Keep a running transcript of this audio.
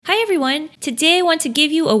everyone! Today I want to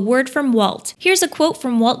give you a word from Walt. Here's a quote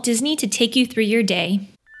from Walt Disney to take you through your day.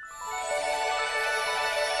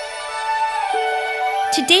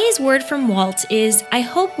 Today's word from Walt is, I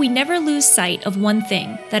hope we never lose sight of one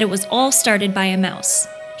thing, that it was all started by a mouse.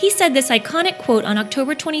 He said this iconic quote on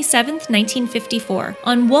October 27, 1954,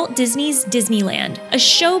 on Walt Disney's Disneyland, a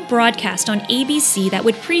show broadcast on ABC that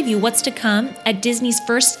would preview what's to come at Disney's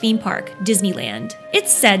first theme park, Disneyland.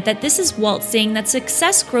 It's said that this is Walt saying that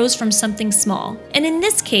success grows from something small. And in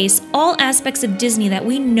this case, all aspects of Disney that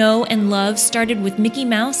we know and love started with Mickey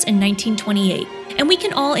Mouse in 1928. And we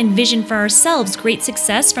can all envision for ourselves great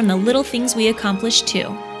success from the little things we accomplish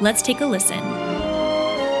too. Let's take a listen.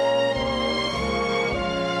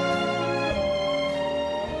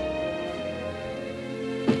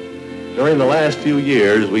 During the last few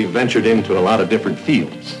years, we've ventured into a lot of different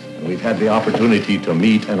fields, and we've had the opportunity to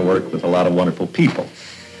meet and work with a lot of wonderful people.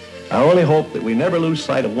 I only hope that we never lose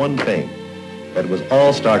sight of one thing, that it was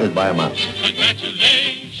all started by a mouse.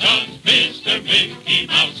 Congratulations, Mr. Mickey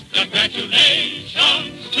Mouse.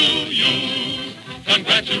 Congratulations to you.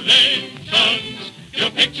 Congratulations,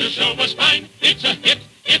 your picture show was fine. It's a hit.